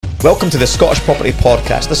Welcome to the Scottish Property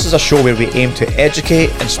Podcast. This is a show where we aim to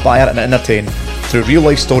educate, inspire and entertain through real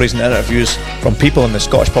life stories and interviews from people in the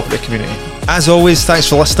Scottish property community. As always, thanks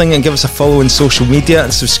for listening and give us a follow on social media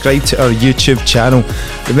and subscribe to our YouTube channel.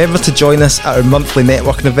 Remember to join us at our monthly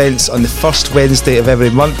networking events on the first Wednesday of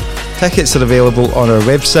every month. Tickets are available on our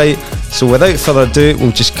website. So without further ado,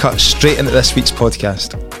 we'll just cut straight into this week's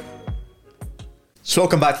podcast. So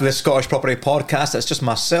welcome back to the Scottish Property Podcast. It's just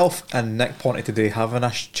myself and Nick Ponty today having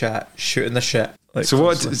a chat, shooting the shit. So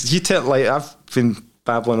what you tell, like, I've been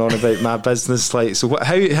babbling on about my business, like, so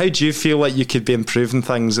how do you feel like you could be improving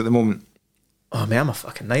things at the moment? Oh man, I'm a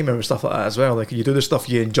fucking nightmare with stuff like that as well. Like, you do the stuff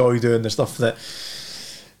you enjoy doing, the stuff that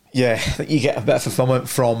you get a bit of fulfillment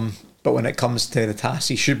from, but when it comes to the tasks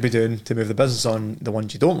you should be doing to move the business on, the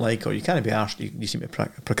ones you don't like, or you can't be arsed, you seem to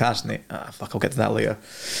procrastinate. Fuck, I'll get to that later,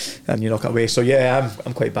 and you knock it away. So yeah,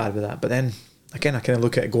 I'm quite bad with that. But then again, I kind of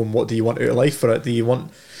look at it going, what do you want out of life for it? Do you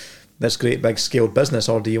want this great big scaled business,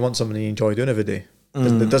 or do you want something you enjoy doing every day?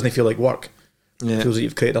 It doesn't feel like work. Yeah. It feels like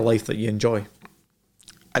you've created a life that you enjoy.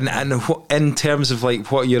 And in terms of like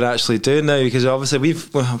what you're actually doing now, because obviously we've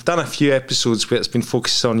done a few episodes where it's been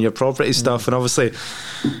focused on your property stuff, and obviously,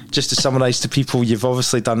 just to summarise to people, you've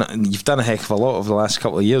done a heck of a lot over the last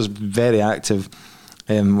couple of years, very active,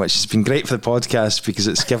 which has been great for the podcast because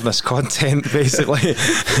it's given us content basically.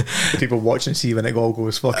 People watching see when it all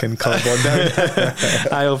goes fucking carbon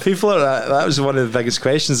down. People are. That was one of the biggest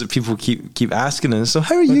questions that people keep asking. And so,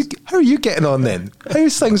 how are you getting on then?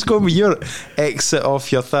 How's things going with your exit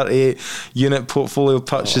off your 38 unit portfolio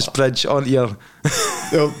purchase bridge onto your?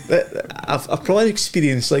 Well, I've probably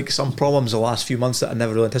experienced like some problems the last few months that I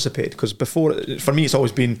never really anticipated, because before, for me, it's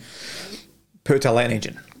always been put to a letting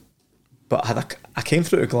agent. But I came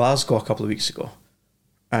through to Glasgow a couple of weeks ago,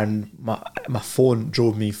 and my phone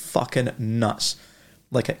drove me fucking nuts.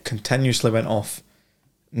 Like, it continuously went off.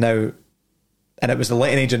 Now, and it was the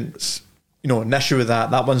letting agents, an issue with that.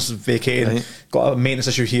 That one's vacated. Right. Got a maintenance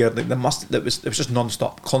issue here. Like, it was just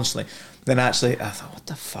non-stop, constantly. Then actually, I thought, what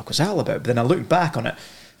the fuck was that all about? But then I looked back on it.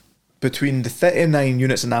 Between the 39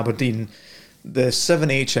 units in Aberdeen, the 7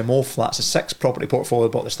 HMO flats, the 6 property portfolio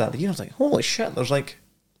bought at the start of the year, I was like, holy shit, there's like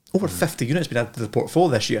over 50 units been added to the portfolio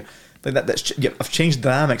this year. Like I've changed the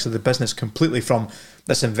dynamics of the business completely from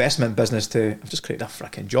this investment business to I've just created a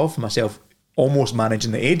freaking job for myself, almost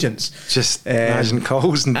managing the agents. Just managing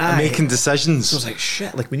calls and making decisions. So I was like,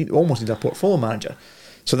 shit, like we almost need a portfolio manager.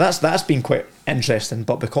 So that's been quite interesting.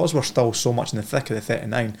 But because we're still so much in the thick of the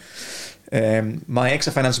 39, my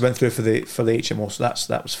exit finance went through for the HMO, so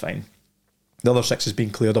that was fine. The other 6 has been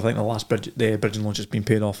cleared off. I think the last bridging loan has been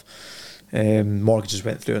paid off. Mortgages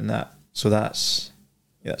went through on that, so that's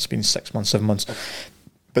been 6 months, 7 months.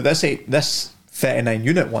 But this 39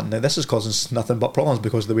 unit one, now this is causing us nothing but problems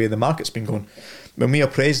because of the way the market's been going. When we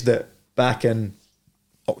appraised it back in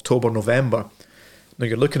October, November, now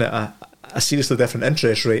you're looking at a seriously different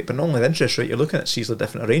interest rate, but not only the interest rate, you're looking at seriously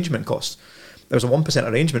different arrangement costs. There was a 1%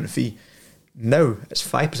 arrangement fee, now it's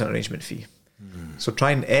 5% arrangement fee. So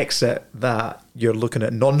try and exit that, you're looking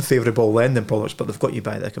at non-favourable lending products, but they've got you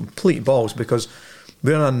by the complete balls because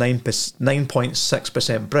we're on a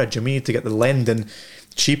 9.6% bridge, and we need to get the lending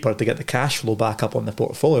cheaper to get the cash flow back up on the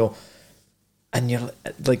portfolio. And you're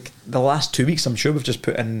like, the last 2 weeks, I'm sure we've just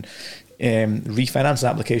put in refinance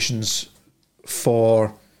applications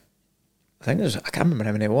for, I can't remember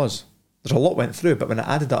how many it was. There's a lot went through, but when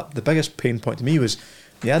I added up, the biggest pain point to me was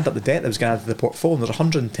you add up the debt that was going to add to the portfolio, and there's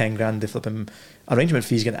 110 grand of flipping arrangement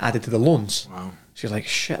fees getting added to the loans. Wow. So you're like,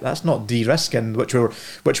 shit, that's not de-risking, which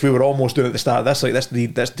we were almost doing at the start of this. Like,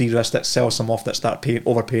 this de-risk, that sell some off, that start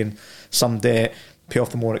overpaying some debt, pay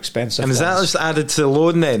off the more expensive And is ones. that just added to the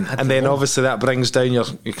loan then? And then obviously that brings down your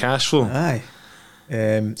cash flow. Aye.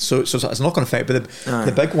 So it's not going to affect, but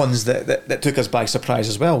the big ones that took us by surprise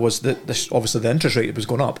as well was that obviously the interest rate was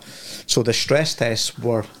going up. So the stress tests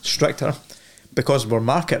were stricter because our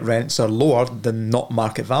market rents are lower than not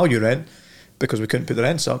market value rent, because we couldn't put the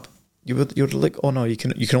rents up. You're like, oh no, you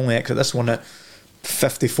can only exit this one at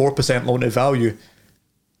 54% loan to value,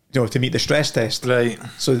 to meet the stress test. Right.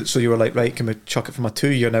 So you were like, right, can we chuck it from a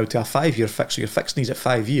 2-year now to a 5-year fix? So you're fixing these at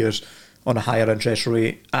 5 years on a higher interest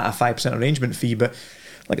rate at a 5% arrangement fee. But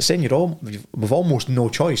like I said, we've almost no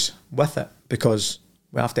choice with it because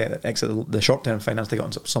we have to exit the short-term finance to get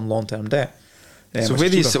on some long-term debt. So where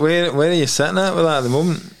are you sitting at with that at the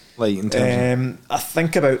moment? Like in terms I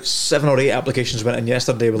think about 7 or 8 applications went in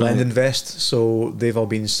yesterday with LendInvest, so they've all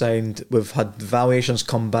been signed. We've had valuations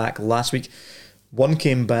come back last week. One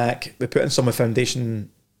came back. We put in some of Foundation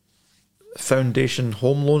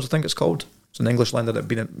Home Loans, I think it's called. It's an English lender that had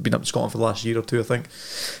been up in Scotland for the last year or two, I think.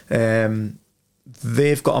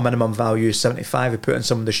 they've got a minimum value 75. We put in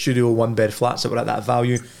some of the studio 1-bed flats that were at that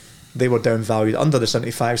value. They were down valued under the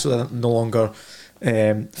 75, so they're no longer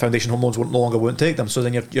foundation home loans no longer won't take them. So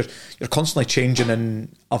then you're constantly changing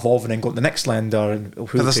and evolving and going to the next lender. And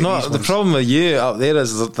but there's not the problem with you up there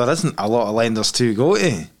is that there isn't a lot of lenders to go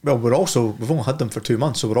to. Well, we've only had them for 2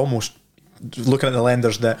 months, so we're almost looking at the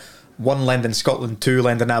lenders that 1 lend in Scotland, 2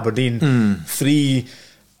 lend in Aberdeen, 3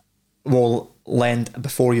 will lend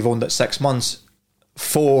before you've owned it 6 months,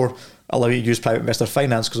 4 allow you to use private investor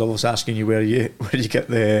finance, because I was asking you where you get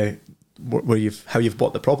how you've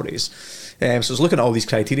bought the properties. So I was looking at all these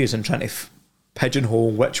criteria and trying to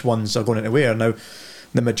pigeonhole which ones are going into where. Now,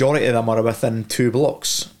 the majority of them are within 2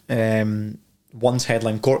 blocks. One's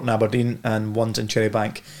Headline Court in Aberdeen and one's in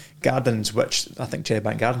Cherrybank Gardens, which I think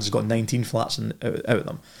Cherrybank Gardens has got 19 flats out of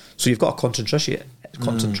them. So you've got a concentration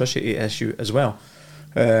issue as well.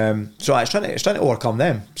 So it's trying to overcome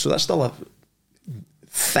them. So that's still a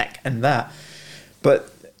thick in that.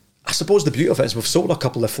 But I suppose the beauty of it is we've sold a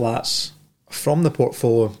couple of flats from the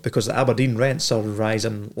portfolio because the Aberdeen rents are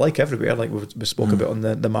rising like everywhere, like we spoke about on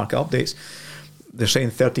the market updates. They're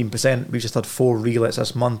saying 13%. We've just had 4 relets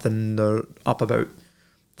this month and they're up about,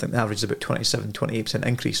 I think the average is about 27-28%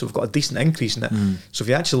 increase. So we've got a decent increase in it. So if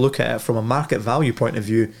you actually look at it from a market value point of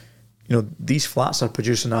view, these flats are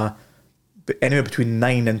producing anywhere between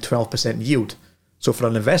 9 and 12% yield. So for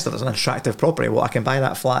an investor, that's an attractive property. Well, I can buy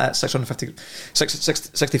that flat at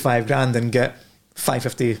 65 grand and get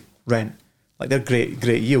 550 rent. Like, they're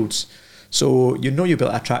great yields. So you'll be able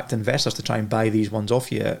to attract investors to try and buy these ones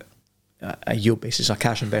off you at a yield basis, a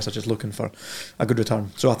cash investor just looking for a good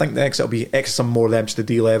return. So I think the exit will be some more of them to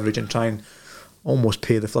deleverage and try and almost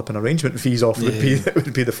pay the flipping arrangement fees off. Would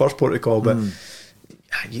be the first protocol. But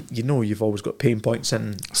you've always got pain points.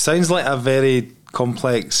 And sounds like a very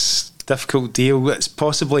complex, difficult deal. It's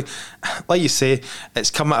possibly, like you say,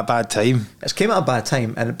 it's come at a bad time. It's came at a bad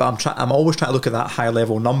time, but I'm always trying to look at that high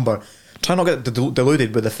level number. Try not to get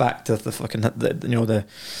deluded with the fact of the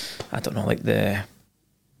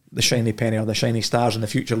shiny penny or the shiny stars in the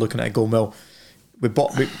future. Looking at a gold mill, we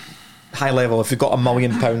high level. If we've got £1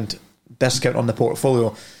 million discount on the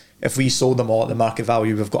portfolio, if we sold them all at the market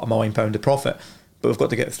value, we've got £1 million of profit. But we've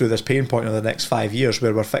got to get through this pain point in the next 5 years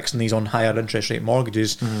where we're fixing these on higher interest rate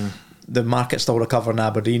mortgages. The market's still recovering in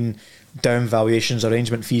Aberdeen, down valuations,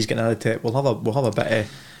 arrangement fees getting added to it. We'll have a bit of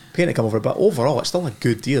pain to come over, but overall it's still a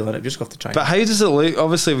good deal, and it just got to try. But how does it look?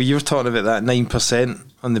 Obviously, when you were talking about that 9%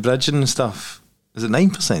 on the bridging and stuff, is it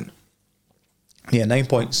 9%? Yeah,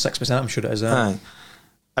 9.6%. I'm sure it is. Aye.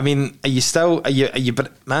 I mean, are you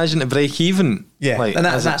managing to break even? Yeah, and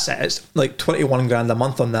that's it. It's like 21 grand a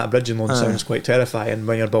month on that bridging loan. Sounds quite terrifying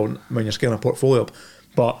when you're scaling a portfolio up,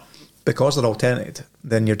 but because they're all tenanted,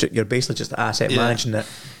 then you're basically just asset managing it.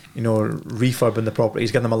 Refurbing the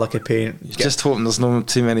properties, getting them a lick of paint. Just hoping there's no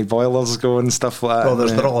too many boilers going and stuff like that. Well,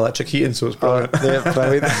 they're all electric heating, so it's brilliant.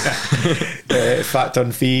 Brilliant. Factor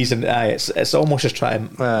in fees, and it's almost just trying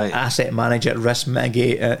to asset manage it, risk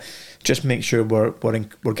mitigate it. Just make sure we're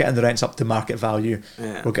getting the rents up to market value.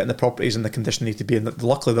 Yeah. We're getting the properties in the condition they need to be in.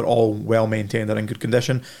 Luckily, they're all well maintained. They're in good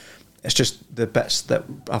condition. It's just the bits that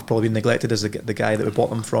have probably been neglected is the guy that we bought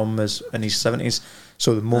them from is in his 70s.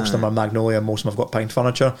 So most of them are Magnolia, most of them have got pine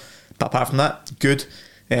furniture. But apart from that, good.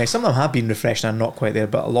 Some of them have been refreshed and not quite there,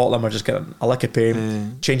 but a lot of them are just getting a lick of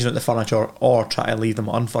paint, changing out the furniture, or trying to leave them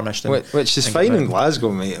unfurnished. Which is fine in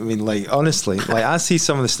Glasgow, mate. I mean, honestly, I see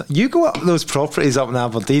some of the stuff. You go up those properties up in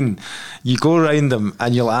Aberdeen, you go around them,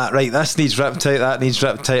 and you're like, right, this needs ripped out, that needs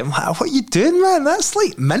ripped out. I'm like, what are you doing, man? That's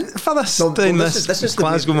like mint for this this is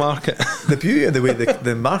Glasgow market. The beauty of the way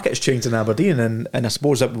the market's changed in Aberdeen, and I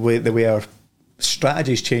suppose that the way our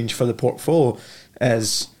strategies change for the portfolio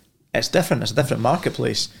is it's different. It's a different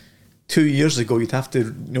marketplace. 2 years ago, you'd have to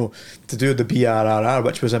to do the BRRR,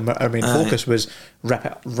 which was our main focus, was rip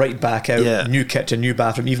it right back out, new kitchen, new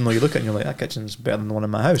bathroom. Even though you look at it and you're like, that kitchen's better than the one in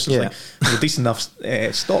my house. It's like there's a decent enough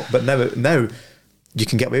stock, but now you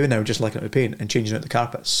can get away with just liking it with paint and changing out the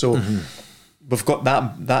carpets. So we've got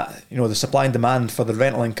that the supply and demand for the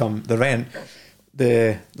rental income, the rent.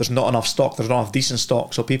 There's not enough stock. There's not enough decent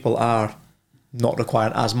stock, so people are not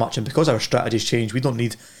requiring as much. And because our strategies change, we don't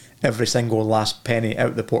need every single last penny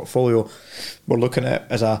out of the portfolio. We're looking at it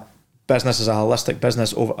as a business, as a holistic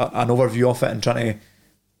business, an overview of it, and trying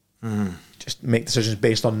to just make decisions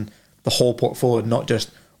based on the whole portfolio, not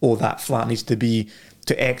just, that flat needs to be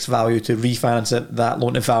to X value to refinance it, that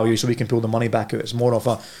loan to value, so we can pull the money back out. It's more of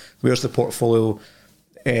where's the portfolio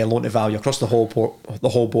loan to value across the whole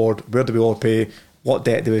board, where do we all pay, what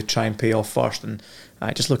debt do we try and pay off first, and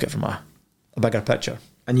I just look at it from a bigger picture.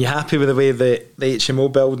 And you happy with the way the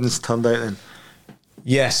HMO buildings turned out then?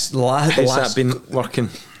 Yes, how's that been working?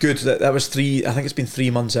 Good. That was three. I think it's been 3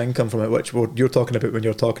 months' income from it, which you're talking about when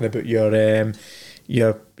you're talking about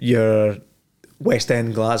your West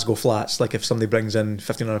End Glasgow flats. Like if somebody brings in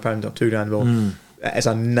 £1,500 or £2,000, well, it's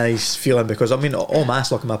a nice feeling because I mean, all my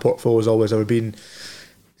stock in my portfolio has always ever been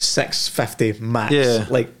 650 max. Yeah.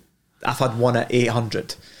 Like I've had one at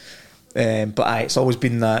 800. But it's always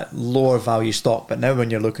been that lower value stock. But now when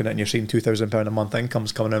you're looking at it and you're seeing £2,000 a month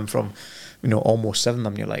incomes coming in from, almost 7 of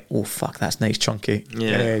them, you're like, oh fuck, that's nice chunky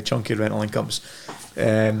rental incomes.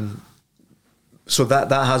 So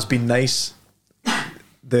that has been nice.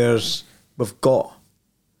 We've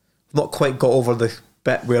not quite got over the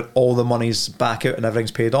bit where all the money's back out and everything's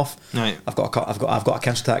paid off. Right. I've got a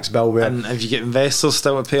council tax bill where. And have you got investors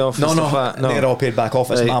still to pay off? No, they're all paid back off.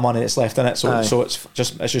 It's right. my money that's left in it, so it's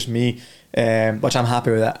just me, which I'm happy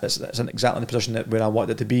with. That it's exactly in the position where I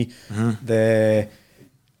wanted it to be.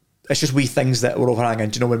 It's just wee things that were overhanging.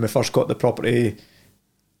 Do you know when we first got the property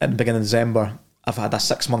in the beginning of December? I've had a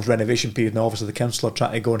 6 month renovation period, and obviously the councillor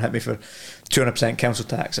tried to go and hit me for 200% council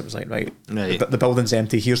tax. It was like, right. The building's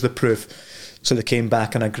empty. Here's the proof. So they came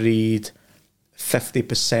back and agreed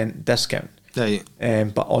 50% discount. Right.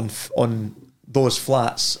 But on those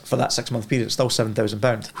flats for that 6 month period, it's still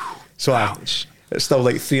 £7,000. So it's still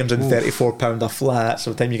like £334 a flat.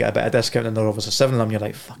 So by the time you get a bit of discount and there are obviously 7 of them, you're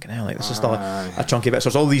like, fucking hell, like this is still a chunky bit. So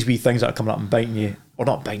it's all these wee things that are coming up and biting you, or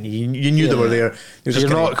not biting you. You knew they were there. You're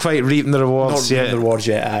not quite reaping the rewards yet. Reaping the rewards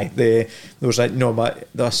yet. Aye. There was like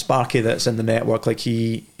the Sparky that's in the network. Like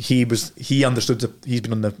he understood. He's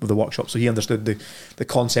been on the workshop, so he understood the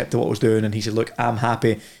concept of what I was doing, and he said, look, I'm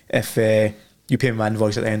happy if you pay me my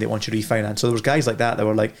invoice at the end of it once you refinance. So there was guys like that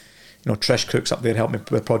were like, Trish Cook's up there helping me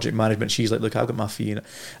with project management. She's like, look, I've got my fee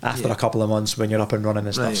after a couple of months when you're up and running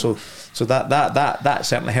and stuff. Right. So that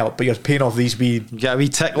certainly helped. But you're paying off these wee. You got a wee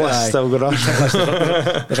tick list still going on.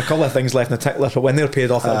 There's a couple of things left in the tick list, but when they're paid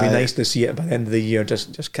off, it'll be nice to see it by the end of the year,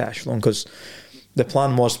 just cash flow. Because the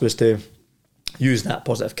plan was to use that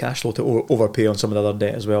positive cash flow to overpay on some of the other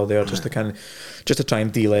debt as well. There, just to try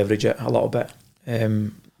and deleverage it a little bit.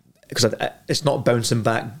 Because it's not bouncing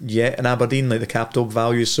back yet in Aberdeen, like the capital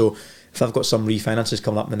values. So if I've got some refinances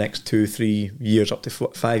coming up in the next 2-3 years, up to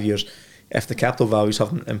 5 years, if the capital values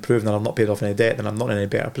haven't improved and I've not paid off any debt, then I'm not in any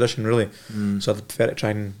better position, really. So I'd prefer to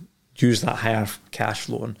try and use that higher cash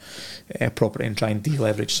flow and property and try and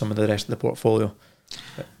deleverage some of the rest of the portfolio.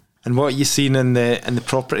 And what are you seeing in the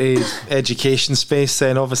property education space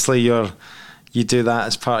then? Obviously you do that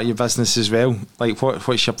as part of your business as well. Like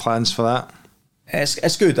what's your plans for that?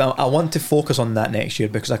 It's good. I want to focus on that next year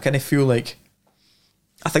because I kind of feel like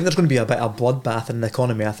I think there's going to be a bit of bloodbath in the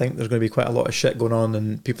economy. I think there's going to be quite a lot of shit going on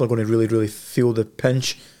and people are going to really, really feel the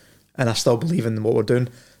pinch. And I still believe in what we're doing.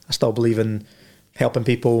 I still believe in helping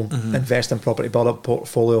people invest in property, build up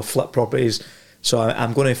portfolio, flip properties. So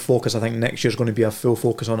I'm going to focus. I think next year's going to be a full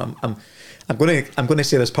focus on. I'm going to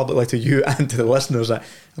say this publicly to you and to the listeners that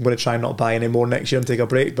I'm going to try and not buy any more next year and take a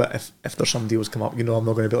break. But if there's some deals come up, I'm not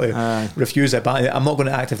going to be able to refuse it. But I'm not going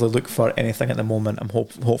to actively look for anything at the moment. I'm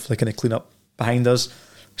hopefully going to clean up behind us,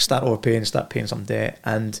 start overpaying, start paying some debt,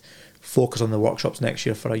 and focus on the workshops next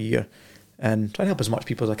year for a year and try and help as much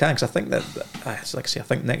people as I can. Because I think that, like I say, I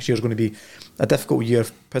think next year is going to be a difficult year,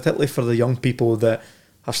 particularly for the young people that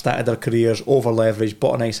have started their careers, over leveraged,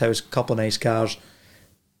 bought a nice house, couple of nice cars,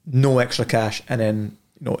 no extra cash, and then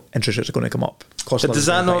interest rates are going to come up. But does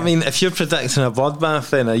that not mean if you're predicting a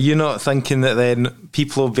bloodbath, then are you not thinking that then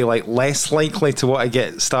people will be like less likely to want to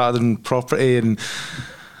get started in property? And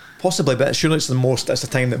possibly, but surely it's the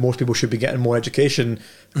time that most people should be getting more education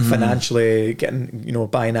financially, getting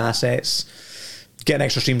buying assets, getting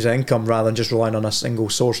extra streams of income rather than just relying on a single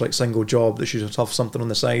source, like single job. They should have something on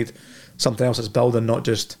the side, something else that's building, not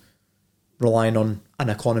just relying on an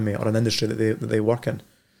economy or an industry that they work in.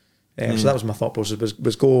 So that was my thought process,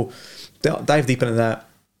 was go dive deep into that.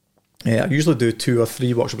 I usually do 2 or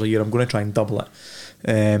 3 workshops a year. I'm going to try and double it,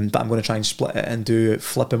 but I'm going to try and split it and do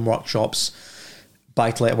flipping workshops,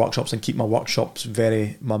 buy-to-let workshops, and keep my workshops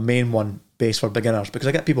my main one based for beginners, because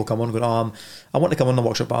I get people come on going, I want to come on the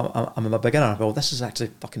workshop, but I'm a beginner. Well, this is actually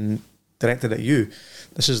fucking directed at you.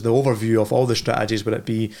 This is the overview of all the strategies, whether it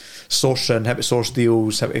be sourcing, how to source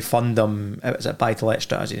deals, how to fund them, how to buy-to-let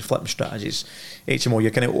strategies, flipping strategies,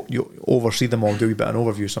 HMO. You oversee them all, do a bit of an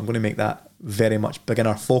overview. So I'm going to make that very much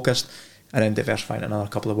beginner focused, and then diversifying another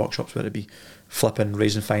couple of workshops, whether it be flipping,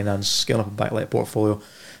 raising finance, scaling up a buy-to-let portfolio.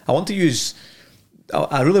 I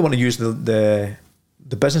really want to use the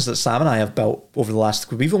business that Sam and I have built over the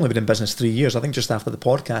last. We've only been in business 3 years. I think just after the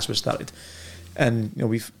podcast was started. And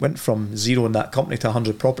we've went from zero in that company to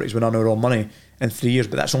 100 properties. We earn our own money in 3 years,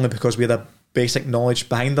 but that's only because we had basic knowledge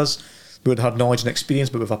behind us. We would have had knowledge and experience,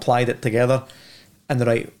 but we've applied it together in the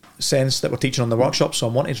right sense that we're teaching on the workshop. So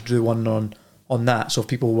I'm wanting to do one on that. So if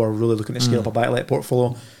people were really looking to scale up a buy-to-let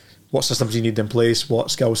portfolio, what systems you need in place,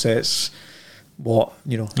 what skill sets, what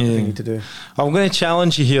you need to do. I'm going to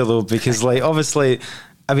challenge you here though, because like obviously,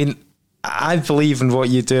 I mean, I believe in what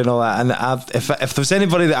you do and all that, and if there's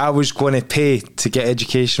anybody that I was going to pay to get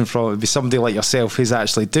education from, it would be somebody like yourself who's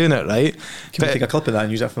actually doing it, right? Can we take a clip of that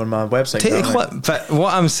and use it for my website? Take a clip. But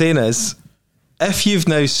what I'm saying is, if you've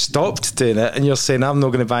now stopped doing it and you're saying I'm not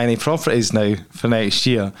going to buy any properties now for next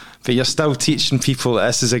year, but you're still teaching people that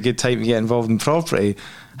this is a good time to get involved in property,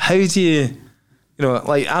 how do you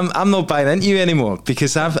like, I'm not buying into you anymore,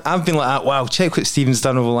 because I've been like, wow, check what Stephen's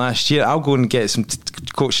done over last year. I'll go and get some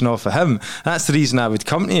coaching off of him. That's the reason I would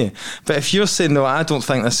come to you. But if you're saying, no, I don't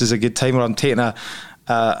think this is a good time, or I'm taking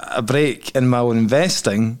a break in my own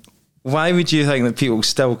investing, why would you think that people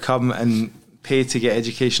still come and pay to get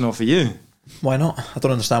education off of you? Why not? I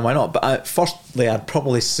don't understand why not. But firstly, I'd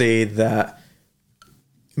probably say that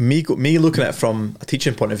me looking at it from a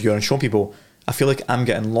teaching point of view and showing people, I feel like I'm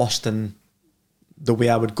getting lost in the way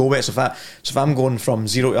I would go with it. So if I'm going from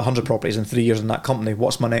 0 to 100 properties in 3 years in that company,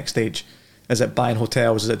 what's my next stage? Is it buying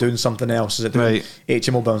hotels? Is it doing something else? Is it doing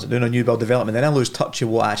HMO builds? Is it doing a new build development? Then I lose touch of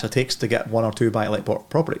what it actually takes to get 1 or 2 buy-to-let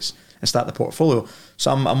properties and start the portfolio.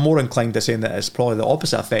 So I'm more inclined to saying that it's probably the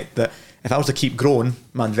opposite effect, that if I was to keep growing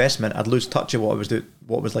my investment, I'd lose touch of what it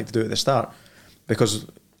was like to do at the start. Because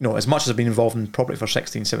as much as I've been involved in property for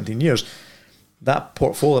 16, 17 years, that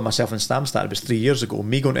portfolio myself and Stam started was 3 years ago.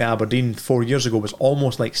 Me going to Aberdeen 4 years ago was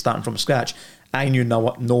almost like starting from scratch. I knew no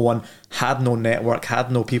one, had no network,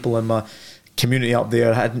 had no people in my community up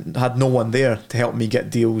there, had no one there to help me get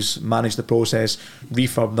deals, manage the process,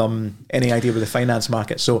 refurb them, any idea with the finance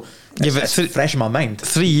market. So it's fresh in my mind.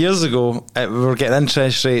 3 years ago, we were getting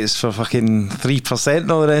interest rates for fucking 3%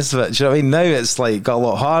 and all the rest of it. Do you know what I mean? Now it's like got a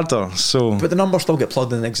lot harder. So, but the numbers still get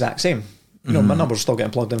plugged in the exact same. My numbers are still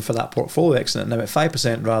getting plugged in for that portfolio exit now at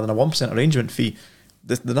 5% rather than a 1% arrangement fee.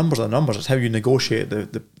 The numbers are the numbers. It's how you negotiate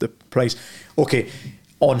the price. Okay,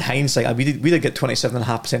 on hindsight, we did get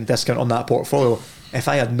 27.5% discount on that portfolio. If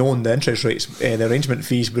I had known the interest rates, the arrangement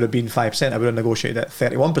fees would have been 5%, I would have negotiated at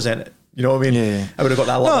 31%. You know what I mean? Yeah. I would have got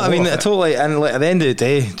that. No, I mean, totally. And like, at the end of the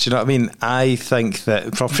day, do you know what I mean? I think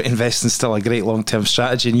that property investing is still a great long-term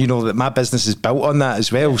strategy, and that my business is built on that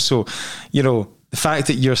as well. So, the fact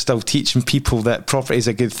that you're still teaching people that property is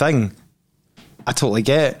a good thing, I totally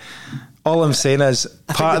get it. All I'm saying is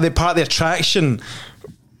part of the attraction,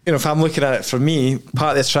 if I'm looking at it for me, part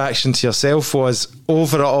of the attraction to yourself was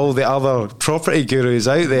over all the other property gurus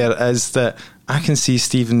out there is that I can see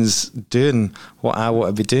Stephen's doing what I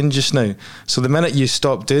want to be doing just now. So the minute you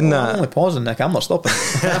stop doing that, I'm only pausing, Nick. I'm not stopping.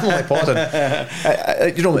 I'm only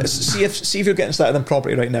pausing. See if you're getting started in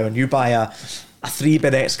property right now and you buy a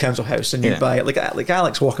 3-bed ex-council house and you buy it, like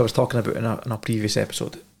Alex Walker was talking about in a previous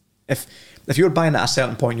episode. If you're buying at a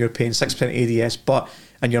certain point, you're paying 6% ADS,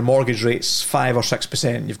 and your mortgage rate's 5 or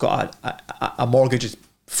 6%, you've got a mortgage of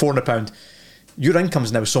 £400, your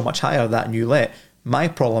income's now so much higher than you let. My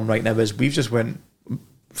problem right now is we've just went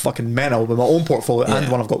fucking mental with my own portfolio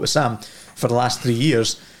and one I've got with Sam for the last 3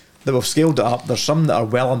 years, that we've scaled it up. There's some that are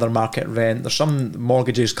well under market rent. There's some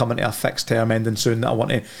mortgages coming to a fixed term ending soon that I want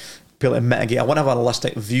to be able to mitigate. I want to have a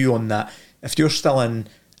holistic view on that. If you're still in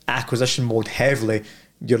acquisition mode heavily,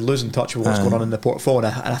 you're losing touch with what's going on in the portfolio,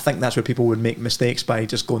 and I think that's where people would make mistakes by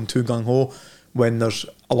just going too gung-ho when there's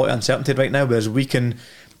a lot of uncertainty right now. Whereas we can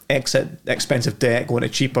exit expensive debt, go into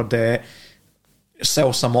cheaper debt,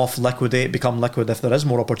 sell some off, liquidate, become liquid. If there is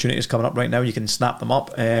more opportunities coming up right now, you can snap them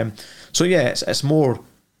up. So yeah, it's more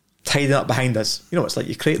tidying up behind us. It's like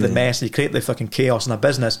you create the mess, you create the fucking chaos in a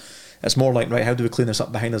business. It's more like, right, how do we clean this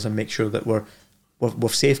up behind us and make sure that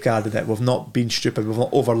we've safeguarded it, we've not been stupid, we've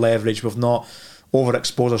not over leveraged, we've not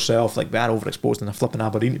overexpose ourselves. Like we are overexposed in a flipping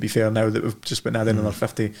Aberdeen, to be fair, now that we've just been adding another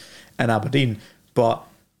 50 in Aberdeen. But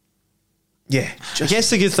yeah, I guess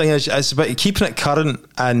the good thing is about keeping it current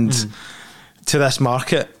and to this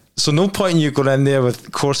market. So no point in you going in there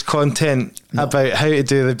with course content about how to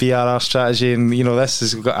do the BRR strategy and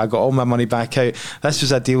I got all my money back out. This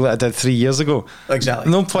was a deal that I did 3 years ago.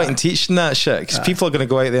 Exactly. No point in teaching that shit because people are going to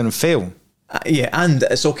go out there and fail. And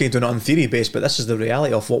it's okay doing it on theory based, but this is the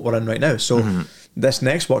reality of what we're in right now. So this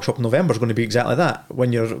next workshop in November is going to be exactly that.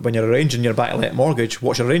 When you're arranging your buy-to-let mortgage,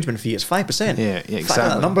 what's your arrangement fee? It's 5%. Yeah, exactly.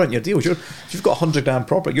 That number in your deals. If you've got $100,000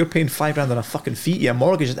 property, you're paying $5,000 on a fucking fee to your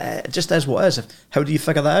mortgage. It just is what it is. How do you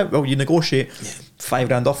figure that out? Well, you negotiate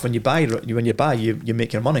 $5,000 off when you buy. When you buy, you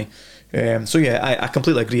make your money. So yeah, I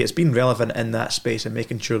completely agree. It's been relevant in that space and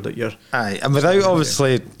making sure that you're. And without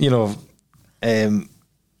obviously, bumming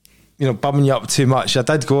you up too much. I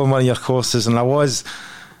did go on one of your courses, and it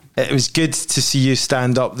was good to see you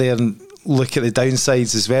stand up there and look at the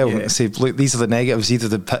downsides as well, and say, look, these are the negatives, these are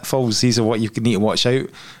the pitfalls, these are what you need to watch out.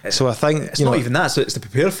 So I think it's not even that, so it's to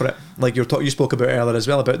prepare for it. Like you spoke about earlier as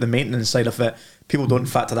well, about the maintenance side of it. People don't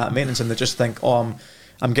factor that maintenance, and they just think, oh,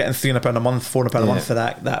 I'm getting £300 a month, £400 a month for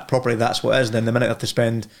that property, that's what it is. And then the minute I have to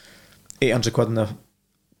spend 800 quid in the...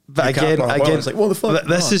 But again, it's like, what the fuck?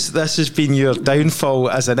 This has been your downfall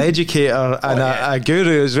as an educator and a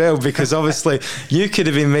guru as well, because obviously you could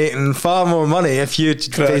have been making far more money if you'd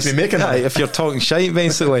been making it. If you're talking shite,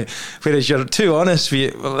 basically. Whereas you're too honest.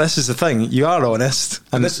 Well, this is the thing, you are honest,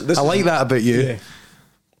 and this I like that about you. Yeah.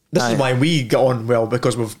 This is why we get on well,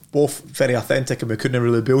 because we're both very authentic and we couldn't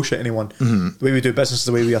really bullshit anyone. The way we do business is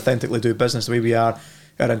the way we authentically do business, the way we are.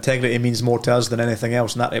 Our integrity means more to us than anything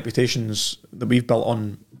else, and that reputation's that we've built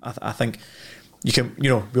on. I think you can,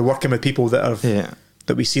 we're working with people that are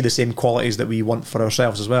that we see the same qualities that we want for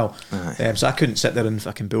ourselves as well. So I couldn't sit there and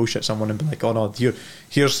fucking bullshit someone and be like, oh no,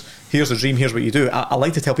 here's the dream, here's what you do. I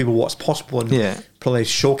like to tell people what's possible and probably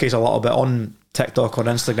showcase a little bit on TikTok or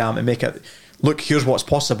Instagram and make it look, here's what's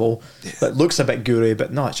possible. That looks a bit guru,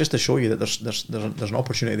 but no, it's just to show you that there's an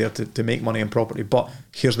opportunity there to make money in property, but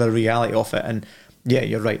here's the reality of it. And yeah,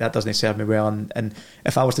 you're right, that doesn't serve me well. And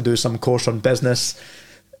if I was to do some course on business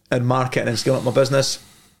and marketing and scaling up my business,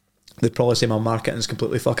 they'd probably say my marketing is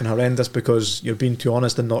completely fucking horrendous because you're being too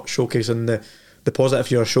honest and not showcasing the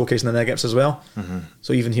positive, you're showcasing the negatives as well.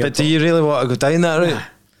 So even here, but do you really want to go down that route?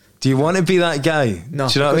 Do you want to be that guy? No,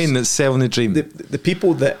 do you know what I mean? That's selling the dream. The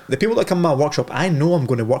people that come to my workshop, I know I'm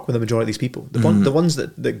going to work with the majority of these people. The ones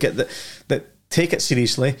that take it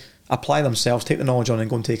seriously, apply themselves, take the knowledge on, and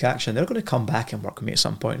go and take action. They're going to come back and work with me at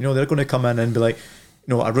some point. They're going to come in and be like,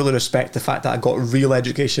 I really respect the fact that I got real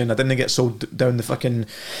education. I didn't get sold down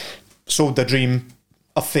sold the dream.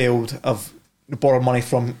 I failed. I've borrowed money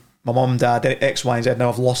from my mum, dad, X, Y, and Z. Now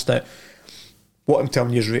I've lost it. What I'm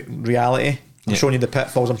telling you is reality. I'm showing you the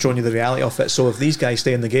pitfalls. I'm showing you the reality of it. So if these guys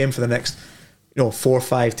stay in the game for the next, 4,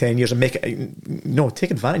 5, 10 years and make it,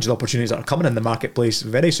 take advantage of the opportunities that are coming in the marketplace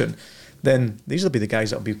very soon, then these will be the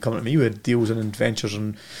guys that will be coming at me with deals and ventures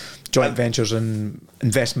and joint ventures and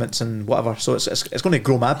investments and whatever. So it's going to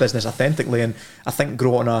grow my business authentically, and I think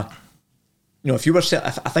grow on a, if you were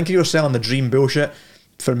selling the dream bullshit,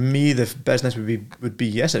 for me the business would be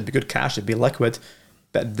yes, it'd be good cash, it'd be liquid,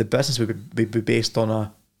 but the business would be based on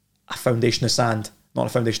a foundation of sand, not a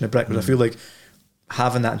foundation of brick. Because I feel like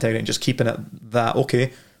having that integrity and just keeping it that,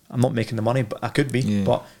 okay, I'm not making the money, but I could be,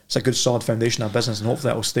 but it's a good solid foundation of business, and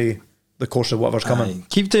hopefully that will stay the course of whatever's coming.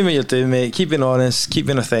 Keep doing what you're doing, mate. Keep being honest, keep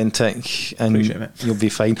being authentic, and you'll be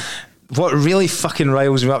fine. What really fucking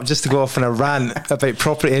riles me up, just to go off on a rant about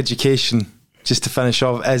property education, just to finish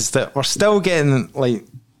off, is that we're still getting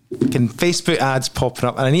Facebook ads popping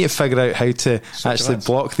up, and I need to figure out how to actually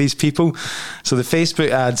block these people. So the Facebook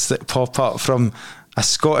ads that pop up from a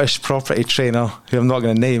Scottish property trainer, who I'm not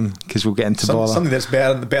going to name because we'll get into bother. Something that's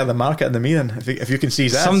better than marketing than me, then, if you can see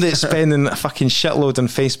that. Somebody that's spending a fucking shitload on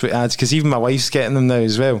Facebook ads, because even my wife's getting them now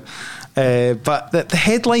as well. But the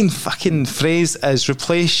headline fucking phrase is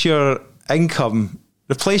replace your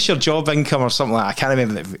job income or something like that. I can't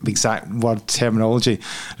remember the exact word terminology.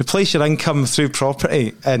 Replace your income through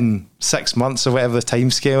property in 6 months or whatever the time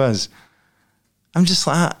scale is. I'm just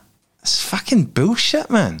like, it's fucking bullshit,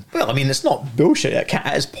 man. Well, I mean, it's not bullshit.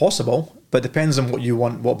 It is possible, but it depends on what you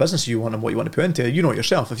want, what business you want, and what you want to put into it. You know it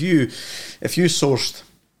yourself. If you sourced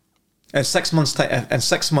in 6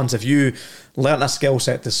 months, if you learnt a skill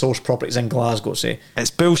set to source properties in Glasgow, say, it's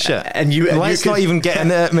bullshit. Let's not even get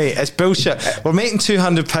into it, mate. It's bullshit. We're making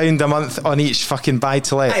 £200 a month on each fucking buy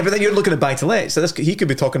to let. Aye, but then you're looking at buy to let. So he could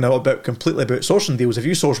be talking completely about sourcing deals. If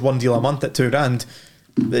you source one deal a month at £2,000.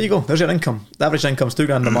 There you go. There's your income. The average income's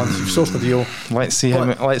 £2,000 a month. You've sourced the deal. Let's see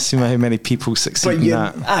how many people succeed in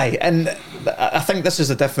that. Aye, and I think this is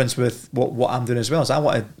the difference with what I'm doing as well. Is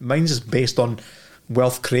mine's is based on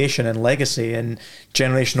wealth creation and legacy and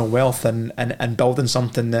generational wealth and building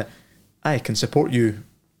something that I can support you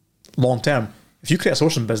long term. If you create a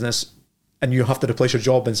sourcing business and you have to replace your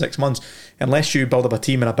job in 6 months, unless you build up a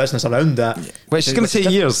team and a business around that, which is going to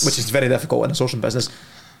take years, which is very difficult in a sourcing business.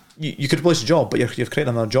 You could replace a job, but you're creating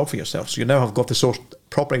another job for yourself. So you now have got to source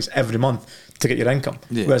properties every month to get your income.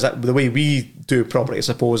 Yeah. Whereas the way we do property, I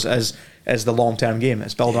suppose, is the long term game.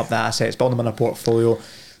 It's building up the assets, building them in a portfolio.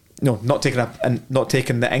 Not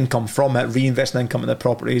taking the income from it, reinvesting income in the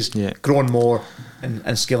properties, growing more,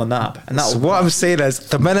 and scaling that up. And So what I'm saying is,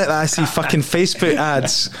 the minute that I see fucking Facebook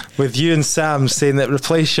ads with you and Sam saying that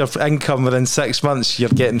replace your income within 6 months, you're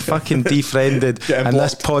getting fucking defriended, and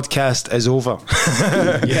this podcast is over.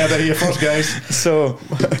 Yeah, they're here first, guys. So,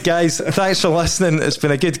 guys, thanks for listening. It's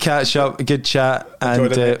been a good catch up, a good chat,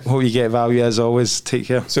 and hope you get value as always. Take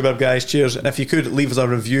care. Superb, guys. Cheers. And if you could leave us a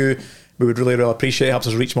review, we would really, really appreciate it. Helps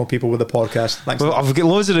us reach more people with the podcast. Thanks. Well, I've got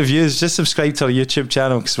loads of reviews. Just subscribe to our YouTube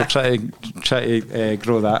channel because we're trying to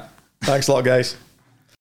grow that. Thanks a lot, guys.